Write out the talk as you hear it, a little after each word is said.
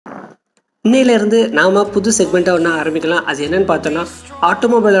இன்னையிலேருந்து நாம் புது செக்மெண்ட்டை ஒன்றா ஆரம்பிக்கலாம். அது என்னென்னு பார்த்தோன்னா,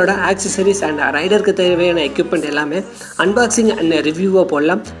 ஆட்டோமொபைலோட ஆக்சசரிஸ் அண்ட் ரைடருக்கு தேவையான எக்யூப்மெண்ட் எல்லாமே அன்பாக்சிங் அண்ட் ரிவ்யூவாக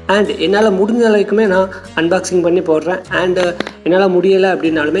போடலாம். அண்ட் என்னால் முடிஞ்ச அளவுக்குமே நான் அன்பாக்சிங் பண்ணி போடுறேன். அண்டு என்னால் முடியலை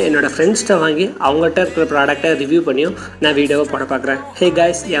அப்படின்னாலுமே என்னோடய ஃப்ரெண்ட்ஸ்கிட்ட வாங்கி அவங்கள்ட்ட இருக்கிற ப்ராடக்டை ரிவ்யூ பண்ணியும் நான் வீடியோவை போட பார்க்குறேன். ஹே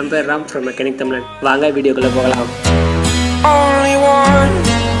காய்ஸ், என் பேர் ராம் ஃப்ரம் மெக்கானிக் தமிழன். வாங்க வீடியோக்குள்ளே போகலாம்.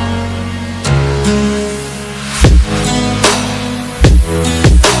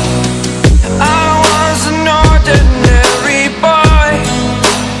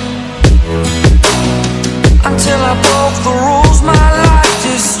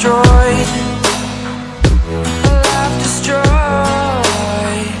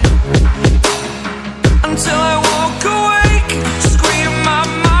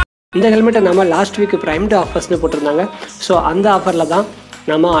 இந்த ஹெல்மெட்டை நம்ம லாஸ்ட் வீக் ப்ரைம்டு ஆஃபர்ஸ்னு போட்டிருந்தாங்க. ஸோ அந்த ஆஃபரில் தான்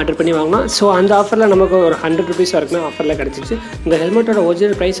நம்ம ஆர்டர் பண்ணி வாங்கினோம். ஸோ அந்த ஆஃபரில் நமக்கு ஒரு 100 rupees வரைக்கும் ஆஃபரில் கிடச்சிச்சு. இந்த ஹெல்மெட்டோட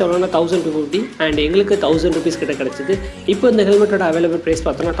ஒரிஜினல் ப்ரைஸ் எவ்வளோனா 1250 அண்ட் எங்களுக்கு 1000 rupees கிட்ட கிடச்சிது. இப்போ இந்த ஹெல்மெட்டோட அவைலபிள் ப்ரைஸ்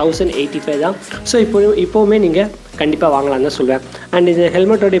பார்த்தோன்னா 1085 தான். ஸோ இப்போவுமே நீங்கள் கண்டிப்பாக வாங்கலான்னு தான் சொல்லுவேன். அண்ட் இந்த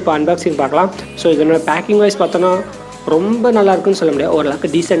ஹெல்மெட்டோட இப்போ அன்பாக்சிங் பார்க்கலாம். ஸோ இதனோட பேக்கிங் வைஸ் பார்த்தோன்னா ரொம்ப நல்லா இருக்குன்னு சொல்ல முடியாது, ஓரளவுக்கு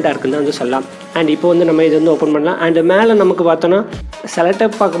டீசெண்டாக இருக்குன்னு வந்து சொல்லலாம். அண்ட் இப்போ வந்து நம்ம இது வந்து ஓப்பன் பண்ணலாம். அண்ட் மேலே நமக்கு பார்த்தோன்னா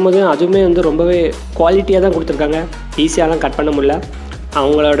செலக்டப் பார்க்கும்போது அதுவுமே வந்து ரொம்பவே குவாலிட்டியாக தான் கொடுத்துருக்காங்க. ஈஸியாலாம் கட் பண்ண முடியல.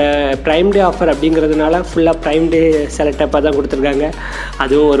 அவங்களோட ப்ரைம் டே ஆஃபர் அப்படிங்கிறதுனால ஃபுல்லாக ப்ரைம் டே செலக்டப்பாக தான் கொடுத்துருக்காங்க.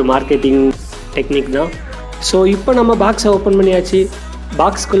 அதுவும் ஒரு மார்க்கெட்டிங் டெக்னிக் தான். ஸோ இப்போ நம்ம பாக்ஸை ஓப்பன் பண்ணியாச்சு.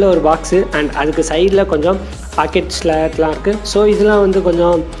 பாக்ஸுக்குள்ளே ஒரு பாக்ஸு அண்ட் அதுக்கு சைடில் கொஞ்சம் பாக்கெட் ஸ்லாட்லாம் இருக்குது. ஸோ இதெல்லாம் வந்து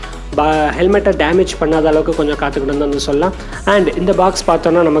கொஞ்சம் ஹெல்மெட்டை டேமேஜ் பண்ணாத அளவுக்கு கொஞ்சம் காத்துக்கிட்டு வந்து சொல்லலாம். அண்ட் இந்த பாக்ஸ்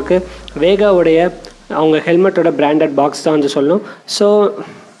பார்த்தோன்னா நமக்கு வேகாவுடைய அவங்க ஹெல்மெட்டோட பிராண்டட் பாக்ஸ் தான் வந்து சொல்லணும். ஸோ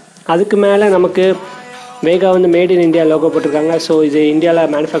அதுக்கு மேலே நமக்கு வேகா வந்து மேட் இன் இந்தியா லோகோ போட்டிருக்காங்க. ஸோ இது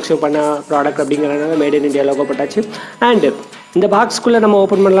இந்தியாவில் மேனுஃபேக்சர் பண்ண ப்ராடக்ட் அப்படிங்கிறனால மேட் இன் இந்தியா லோகோ போட்டாச்சு. அண்ட் இந்த பாக்ஸ்க்குள்ளே நம்ம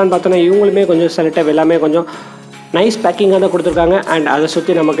ஓப்பன் பண்ணலான்னு பார்த்தோன்னா இவங்களுமே கொஞ்சம் செலக்டாக எல்லாமே கொஞ்சம் நைஸ் பேக்கிங்காக தான் கொடுத்துருக்காங்க. அண்ட் அதை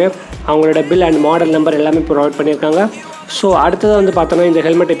சுற்றி நமக்கு அவங்களோட பில் அண்ட் மாடல் நம்பர் எல்லாமே ப்ரொவைட் பண்ணியிருக்காங்க. ஸோ அடுத்ததாக வந்து பார்த்தோன்னா இந்த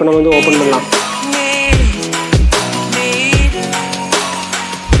ஹெல்மெட் இப்போ நம்ம வந்து ஓப்பன் பண்ணலாம்.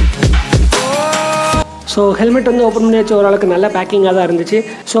 ஸோ ஹெல்மெட் வந்து ஓப்பன் பண்ணியாச்சு. ஓரளவுக்கு நல்ல பேக்கிங்காக தான் இருந்துச்சு.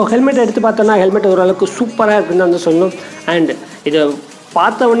 ஸோ ஹெல்மெட் எடுத்து பார்த்தோன்னா ஹெல்மெட் ஓரளவுக்கு சூப்பராக இருக்குன்னு வந்து சொல்லணும். அண்ட் இதை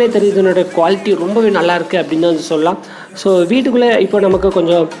பார்த்த உடனே தெரியுது இதனுடைய குவாலிட்டி ரொம்பவே நல்லா இருக்குது அப்படின்னு வந்து சொல்லலாம். ஸோ வீட்டுக்குள்ளே இப்போ நமக்கு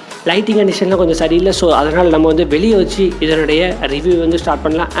கொஞ்சம் லைட்டிங் கண்டிஷன்லாம் கொஞ்சம் சரியில்லை. ஸோ அதனால் நம்ம வந்து வெளியே வச்சு இதனுடைய ரிவ்யூ வந்து ஸ்டார்ட்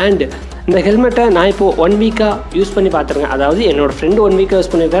பண்ணலாம். அண்ட் இந்த ஹெல்மெட்டை நான் இப்போது 1 வீக்காக யூஸ் பண்ணி பார்த்துருக்கேன். அதாவது என்னோடய ஃப்ரெண்டு 1 வீக்காக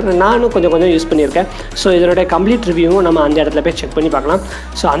யூஸ் பண்ணியிருக்காரு, நானும் கொஞ்சம் யூஸ் பண்ணியிருக்கேன். ஸோ இதனுடைய கம்ப்ளீட் ரிவ்யூவும் நம்ம அந்த இடத்துல போய் செக் பண்ணி பார்க்கலாம்.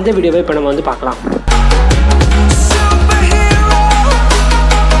 ஸோ அந்த வீடியோவை இப்போ நம்ம வந்து பார்க்கலாம்.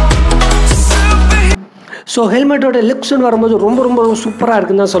 ஸோ ஹெல்மெட்டோட லுக்ஸ்ன்னு வரும்போது ரொம்ப சூப்பராக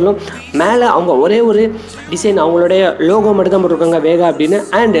இருக்குன்னு தான் சொல்லணும். மேலே அவங்க ஒரே ஒரு டிசைன் அவங்களுடைய லோகோ மட்டும் தான் போட்டிருக்காங்க, வேகா அப்படின்னு.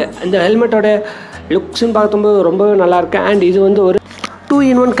 அண்ட் இந்த ஹெல்மெட்டோட லுக்ஸ்ன்னு பார்க்கும்போது ரொம்பவே நல்லாயிருக்கு. அண்ட் இது வந்து ஒரு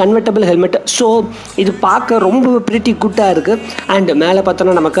 2-in-1 கன்வெர்ட்டபிள் ஹெல்மெட். ஸோ இது பார்க்க ரொம்ப பிரிட்டி குட்டாக இருக்குது. அண்ட் மேலே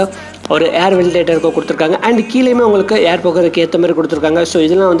பார்த்தோன்னா நமக்கு ஒரு ஏர் வென்டிலேட்டருக்கு கொடுத்துருக்காங்க. அண்ட் கீழேயுமே உங்களுக்கு ஏர் போகிறதுக்கு ஏற்ற மாதிரி கொடுத்துருக்காங்க. ஸோ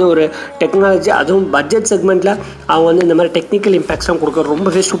இதெல்லாம் வந்து ஒரு டெக்னாலஜி, அதுவும் பட்ஜெட் செக்மெண்ட்டில் அவங்க வந்து இந்த மாதிரி டெக்னிக்கல் இம்பேக்ட்ஸ்லாம் கொடுக்க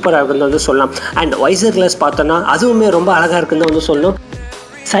ரொம்பவே சூப்பராக இருக்குன்னு வந்து சொல்லலாம். அண்ட் வைசர் கிளாஸ் பார்த்தோன்னா அதுவுமே ரொம்ப அழகாக இருக்குன்னு வந்து சொல்லணும்.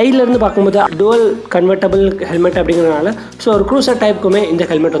 சைட்லேருந்து பார்க்கும்போது டுவல் கன்வெர்ட்டபிள் ஹெல்மெட் அப்படிங்கிறதுனால ஸோ ஒரு க்ரூசர் டைப்புக்குமே இந்த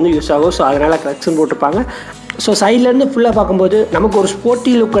ஹெல்மெட் வந்து யூஸ் ஆகும். ஸோ அதனால் கரெக்ஷன் போட்டிருப்பாங்க. ஸோ சைட்லேருந்து ஃபுல்லாக பார்க்கும்போது நமக்கு ஒரு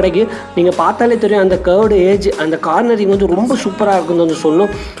ஸ்போர்ட்டி லுக் கிடைக்கும். நீங்கள் பார்த்தாலே தெரியும் அந்த கர்வ்டு ஏஜ், அந்த கார்னரிங் வந்து ரொம்ப சூப்பராக இருக்குன்னு வந்து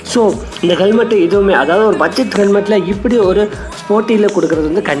சொல்லணும். ஸோ இந்த ஹெல்மெட்டு இதுவுமே, அதாவது ஒரு பட்ஜெட் ஹெல்மெட்டில் இப்படி ஒரு ஸ்போர்ட்டி லுக் கொடுக்குறது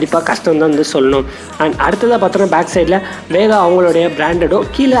வந்து கண்டிப்பாக கஷ்டம் தான் வந்து சொல்லணும். அண்ட் அடுத்ததாக பார்த்தோன்னா பேக் சைடில் வேகா அவங்களுடைய பிராண்டடும்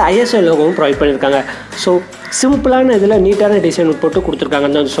கீழே ISO லோகோவும் ப்ரொவைட் பண்ணியிருக்காங்க. ஸோ சிம்பிளான இதில் நீட்டான டிசைன் போட்டு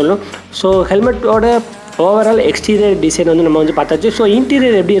கொடுத்துருக்காங்கன்னு தான் சொல்லணும். ஸோ ஹெல்மெட்டோட ஓவரால் எக்ஸ்டீரியர் டிசைன் வந்து நம்ம வந்து பார்த்தாச்சு. ஸோ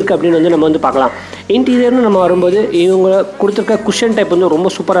இன்டீரியர் எப்படி இருக்குது அப்படின்னு வந்து நம்ம வந்து பார்க்கலாம். இன்டீரியர்னு நம்ம வரும்போது இவங்க கொடுத்துருக்க குஷன் டைப் வந்து ரொம்ப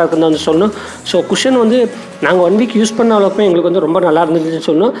சூப்பராக இருக்குன்னு வந்து சொல்லணும். ஸோ குஷன் வந்து நாங்கள் 1 வீக் யூஸ் பண்ண அளவுக்கு எங்களுக்கு வந்து ரொம்ப நல்லா இருந்துச்சுன்னு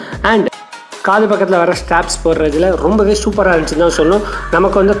சொல்லணும். அண்ட் காது பக்கத்தில் வர ஸ்ட்ராப்ஸ் போடுறதுல ரொம்பவே சூப்பராக இருந்துச்சுன்னு தான் சொல்லணும்.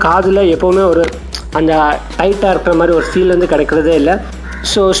 நமக்கு வந்து காதில் எப்போவுமே ஒரு அந்த டைட்டாக இருக்கிற மாதிரி ஒரு ஃபீல் வந்து கிடைக்கிறதே இல்லை.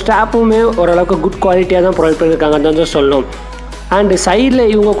 ஸோ ஸ்ட்ராப்புமே ஓரளவுக்கு குட் குவாலிட்டியாக தான் ப்ரொவைட் பண்ணியிருக்காங்கன்னு தான் சொல்லணும். அண்டு சைடில்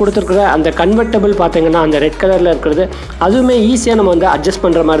இவங்க கொடுத்துருக்குற அந்த கன்வெர்ட்டபிள் பார்த்தீங்கன்னா அந்த ரெட் கலரில் இருக்கிறது அதுவுமே ஈஸியாக நம்ம வந்து அட்ஜஸ்ட்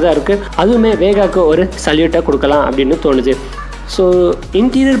பண்ணுற மாதிரி தான் இருக்குது. அதுவுமே வேகாவுக்கு ஒரு சல்யூட்டாக கொடுக்கலாம் அப்படின்னு தோணுது. ஸோ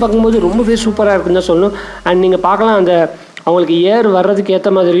இன்டீரியர் பார்க்கும்போது ரொம்பவே சூப்பராக இருக்குன்னு தான் சொல்லணும். அண்ட் நீங்கள் பார்க்கலாம் அந்த அவங்களுக்கு ஏர் வர்றதுக்கு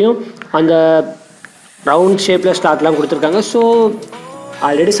ஏற்ற மாதிரியும் அந்த ரவுண்ட் ஷேப்பில் ஸ்லாட்லாம் கொடுத்துருக்காங்க. ஸோ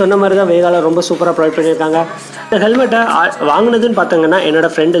ஆல்ரெடி சொன்ன மாதிரி தான் வேகாவில் ரொம்ப சூப்பராக ப்ரொவைட் பண்ணியிருக்காங்க. இந்த ஹெல்மெட்டை வாங்கினதுன்னு பார்த்தீங்கன்னா என்னோட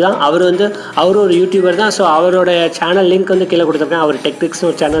ஃப்ரெண்டு தான். அவர் ஒரு யூடியூபர் தான். ஸோ அவரோட சேனல் லிங்க் வந்து கீழே கொடுத்துருக்கேன். அவர் டெக்டிக்ஸ்னு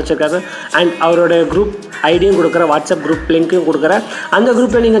ஒரு சேனல் வச்சுருக்காரு. அண்ட் அவரோட குரூப் ஐடியும் கொடுக்குற, வாட்ஸ்அப் குரூப் லிங்க்கும் கொடுக்குறேன். அந்த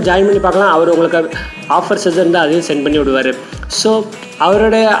குரூப்பில் நீங்கள் ஜாயின் பண்ணி பார்க்கலாம். அவர் உங்களுக்கு ஆஃபர்ஸ் எது இருந்தால் அதையும் சென்ட் பண்ணி விடுவார். ஸோ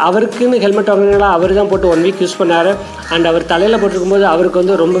அவருக்குன்னு ஹெல்மெட் வாங்கினீங்களா அவர் தான் போட்டு 1 வீக் யூஸ் பண்ணார். அண்ட் அவர் தலையில் போட்டிருக்கும்போது அவருக்கு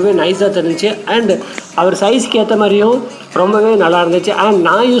வந்து ரொம்பவே நைஸாக தெரிஞ்சிச்சு. அண்ட் அவர் சைஸ்க்கு ஏற்ற மாதிரியும் ரொம்பவே நல்லா இருந்துச்சு. அண்ட்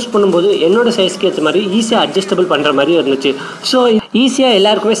நான் யூஸ் பண்ணும்போது என்னோடய சைஸ்க்கு ஏற்ற மாதிரி ஈஸியாக அட்ஜஸ்டபிள் பண்ணுற மாதிரி இருந்துச்சு. ஸோ ஈஸியாக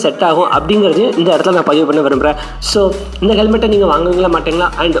எல்லாருக்குமே செட் ஆகும் அப்படிங்கிறது இந்த இடத்துல நான் பதிவு பண்ண விரும்புகிறேன். ஸோ இந்த ஹெல்மெட்டை நீங்கள் வாங்குவீங்களா மாட்டீங்களா?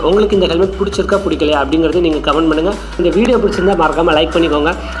 அண்ட் உங்களுக்கு இந்த ஹெல்மெட் பிடிச்சிருக்கா பிடிக்கலையா அப்படிங்கிறது நீங்கள் கமெண்ட் பண்ணுங்கள். இந்த வீடியோ பிடிச்சிருந்தா மறக்காமல் லைக்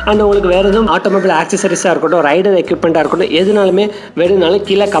பண்ணிக்கோங்க. அண்ட் உங்களுக்கு வேறு எதுவும் ஆட்டோமொபைல் ஆக்சசரிஸாக இருக்கட்டும், ரைடர் எக்யூப்மெண்ட்டாக இருக்கட்டும், எதுனாலுமே வேணும்னாலும்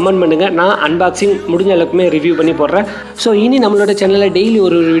கீழே கமெண்ட் பண்ணுங்கள். நான் அன்பாக்சிங் முடிஞ்ச அளவுக்குமே ரிவ்யூ பண்ணி போடுறேன். ஸோ இனி நம்மளோட சேனலில் டெய்லி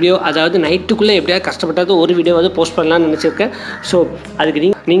ஒரு வீடியோ, அதாவது நைட்டுக்குள்ளே எப்படியாவது கஷ்டப்பட்டாவது ஒரு வீடியோ வந்து போஸ்ட் பண்ணலாம்னு நினச்சிருக்கேன். ஸோ அதுக்கு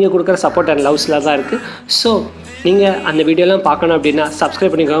நீங்கள் கொடுக்குற சப்போர்ட் அண்ட் லவ்ஸில் தான் இருக்குது. ஸோ நீங்கள் அந்த வீடியோலாம் பார்க்கணும் அப்படின்னா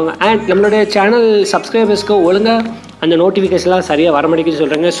சப்ஸ்கிரைப் பண்ணிக்கோங்க. அண்ட் நம்மளுடைய சேனல் சப்ஸ்கிரைபர்ஸ்க்கு ஒழுங்காக அந்த நோட்டிஃபிகேஷன்லாம் சரியாக வர மாட்டேங்குன்னு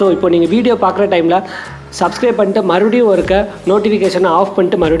சொல்கிறாங்க. ஸோ இப்போ நீங்கள் வீடியோ பார்க்குற டைமில் சப்ஸ்கிரைப் பண்ணிட்டு மறுபடியும் இருக்க நோட்டிஃபிகேஷனை ஆஃப்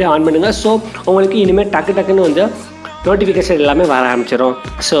பண்ணிட்டு மறுபடியும் ஆன் பண்ணுங்கள். ஸோ உங்களுக்கு இனிமேல் டக்குன்னு வந்து நோட்டிஃபிகேஷன் எல்லாமே வர ஆரம்பிச்சிடும்.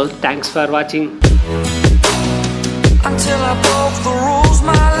 ஸோ தேங்க்ஸ் ஃபார் வாட்சிங். Until I broke the rules,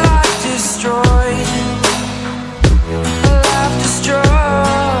 my